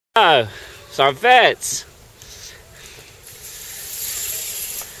Oh, it's our vets.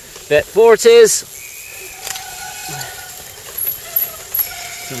 Vet Fortis.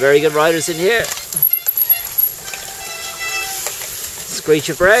 Some very good riders in here.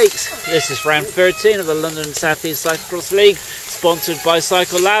 Screecher brakes. This is round 13 of the London South East Cyclocross League, sponsored by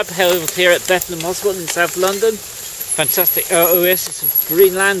Cyclelab, held here at Bethlem Hospital in South London. Fantastic oasis of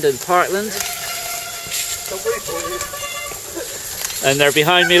Greenland and Parkland. And they're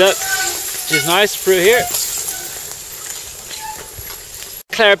behind me, look, which is nice through here.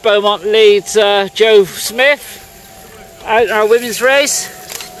 Claire Beaumont leads Joe Smith out in our women's race.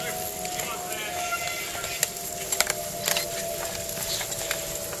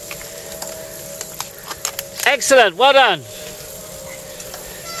 Excellent, well done.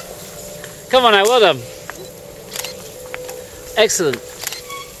 Come on now, well done. Excellent.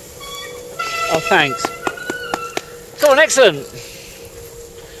 Oh, thanks. Come on, excellent.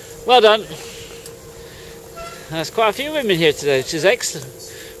 Well done. There's quite a few women here today, which is excellent.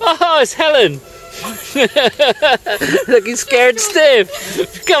 Oh, it's Helen. Looking scared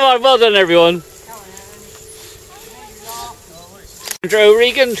stiff. Come on, well done everyone. Andrew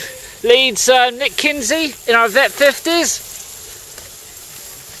Regan leads Nick Kinsey in our Vet 50s.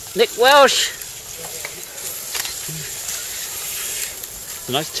 Nick Welsh.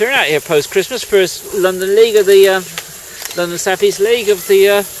 A nice turnout here post Christmas, first London League of the London South East League of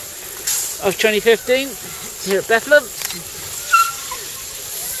the of 2015 here at Bethlem.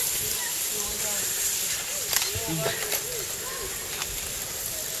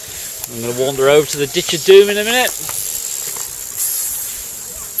 I'm going to wander over to the Ditch of Doom in a minute.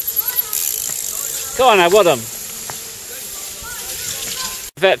 Go on now, well done.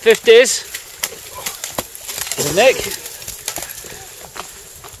 Vet 50s. Nick.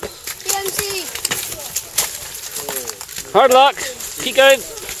 Hard luck. Keep going.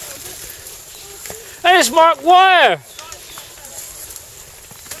 And it's Mark Wire.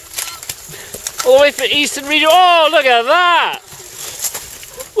 All the way from Eastern Region. Oh, look at that.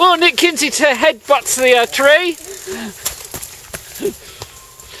 Well, Nick Kinsey to headbutts the tree.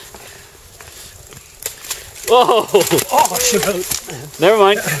 Oh. Oh, never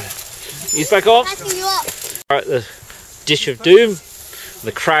mind. He's back on. Alright, the Ditch of Doom.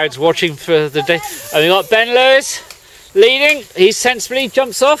 The crowd's watching for the day. And we got Ben Lewis leading. He sensibly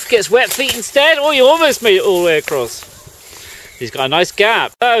jumps off, gets wet feet instead. Oh, you almost made it all the way across. He's got a nice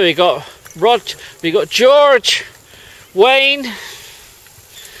gap. Oh, we got Rod, we got George, Wayne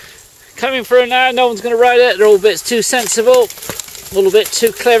coming through now. No one's going to ride it. They're all a bit too sensible, a little bit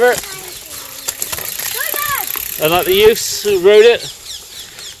too clever. Unlike the youths who rode it.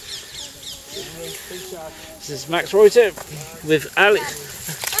 This is Max Reuter with Alex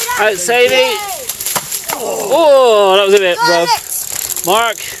Savey. Oh, that was a bit rough.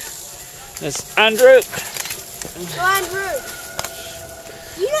 Mark. There's Andrew. Go Andrew.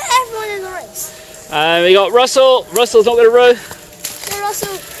 You know everyone in the race. We got Russell. Russell's not going to row. Hey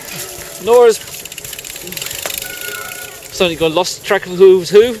Russell. Nora's suddenly got lost track of who's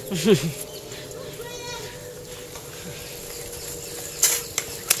who.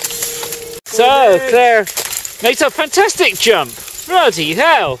 So, Claire makes a fantastic jump. Bloody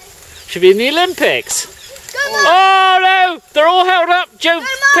hell. Should be in the Olympics. Oh no! They're all held up. Joe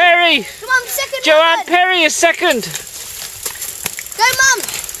Perry. Come on, second. Joanne Perry is second. Go, Mum.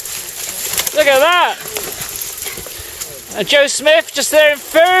 Look at that. And Joe Smith just there in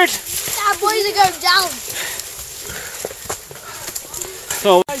third. That boys are going down.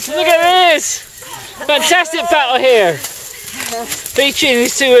 Oh, look at this. Fantastic battle here. Featuring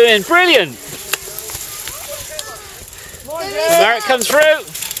these two women. Brilliant. Mark comes through.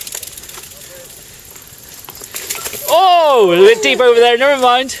 Oh, a bit deep over there, never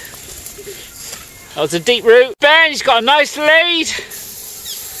mind. That was a deep route. Ben, he's got a nice lead.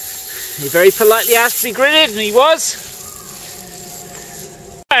 He very politely asked to be gridded, and he was.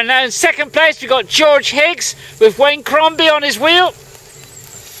 And now in second place, we've got George Higgs with Wayne Crombie on his wheel.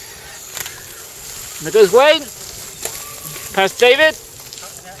 And there goes Wayne. Past David,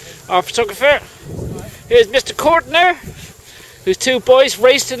 our photographer. Here's Mr. Courtner, whose two boys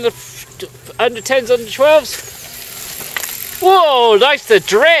raced in the under 10s, under 12s. Whoa, nice the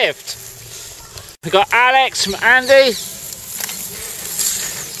drift. We've got Alex from Andy.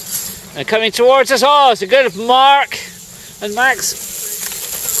 And coming towards us, oh, it's a good Mark and Max.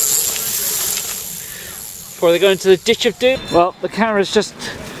 Before they go into the Ditch of Doom. Well, the camera's just,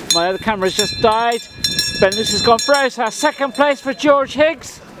 my other camera's just died. Ben Lewis has gone first. Our second place for George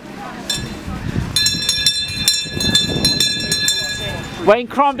Higgs. Wayne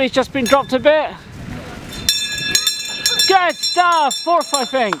Crombie's just been dropped a bit. Good stuff. Fourth, I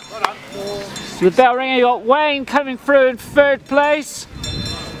think. The bell ringing. You got Wayne coming through in third place.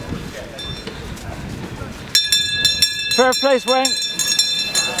 Third place, Wayne.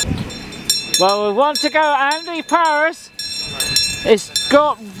 Well, we want to go. Andy Powers. It's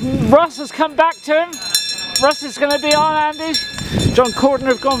got Russ has come back to him. Russ is going to be on Andy. John Corden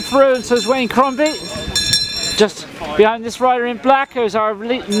have gone through, and so is Wayne Crombie. Just behind this rider in black, who's our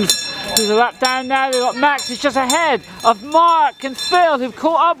lead, who's a lap down now. They've got Max, who's just ahead of Mark and Phil, who've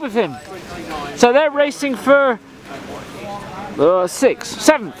caught up with him. So they're racing for 6th,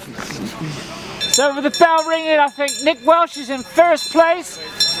 7th. So with the bell ringing, I think Nick Welsh is in first place,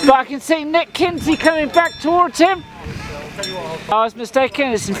 but I can see Nick Kinsey coming back towards him. I was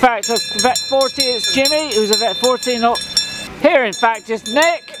mistaken, it's in fact a vet 40, it's Jimmy, who's a vet 40, not here in fact is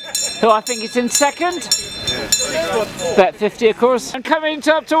Nick, who I think is in second. Vet 50 of course. And coming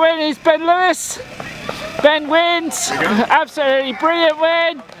up to win is Ben Lewis. Ben wins, absolutely brilliant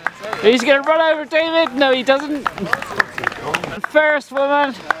win. He's going to run over David, no he doesn't. And first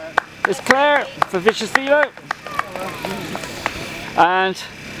woman is Claire for Vicious Velo. And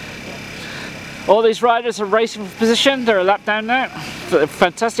all these riders are racing for position. They're a lap down now.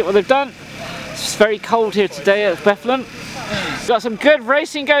 Fantastic what they've done. It's very cold here today at Bethlem. We've got some good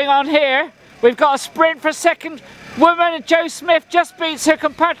racing going on here. We've got a sprint for second woman, and Joe Smith just beats her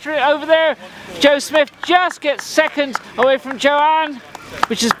compatriot over there. Joe Smith just gets second away from Joanne,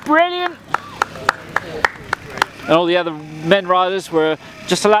 which is brilliant. And all the other men riders were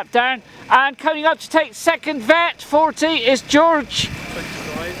just a lap down. And coming up to take second vet 40 is George.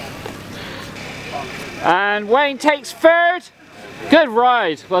 And Wayne takes third. Good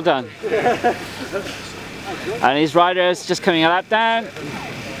ride, well done. And his rider is just coming a lap down.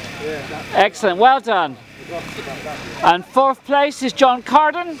 Excellent, well done. And fourth place is John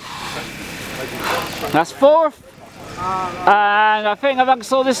Carden. That's fourth. And I think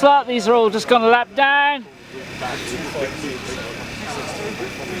amongst all this lot, these are all just going to lap down.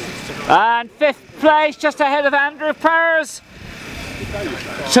 And fifth place, just ahead of Andrew Powers.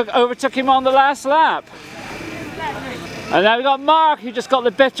 Overtook him on the last lap. And now we've got Mark, who just got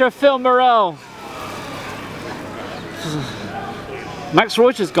the better of Phil Morrell. Max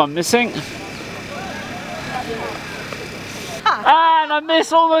Reuter's gone missing. And I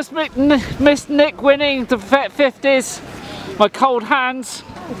almost missed Nick winning the vet 50s. My cold hands.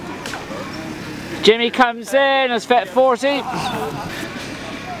 Jimmy comes in as vet 40.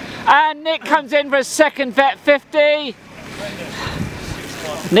 And Nick comes in for his second vet 50.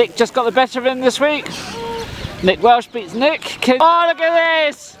 Nick just got the better of him this week. Nick Welsh beats Nick. Oh, look at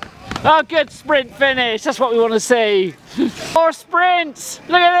this! Oh, good sprint finish. That's what we want to see. 4 sprints.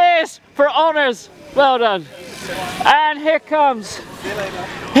 Look at this for honours. Well done. And here comes.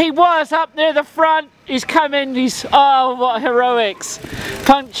 He was up near the front. He's coming. He's oh, what heroics!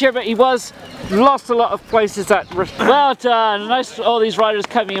 Puncture, but he was lost a lot of places. Well done. Nice. All these riders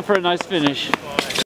coming in for a nice finish.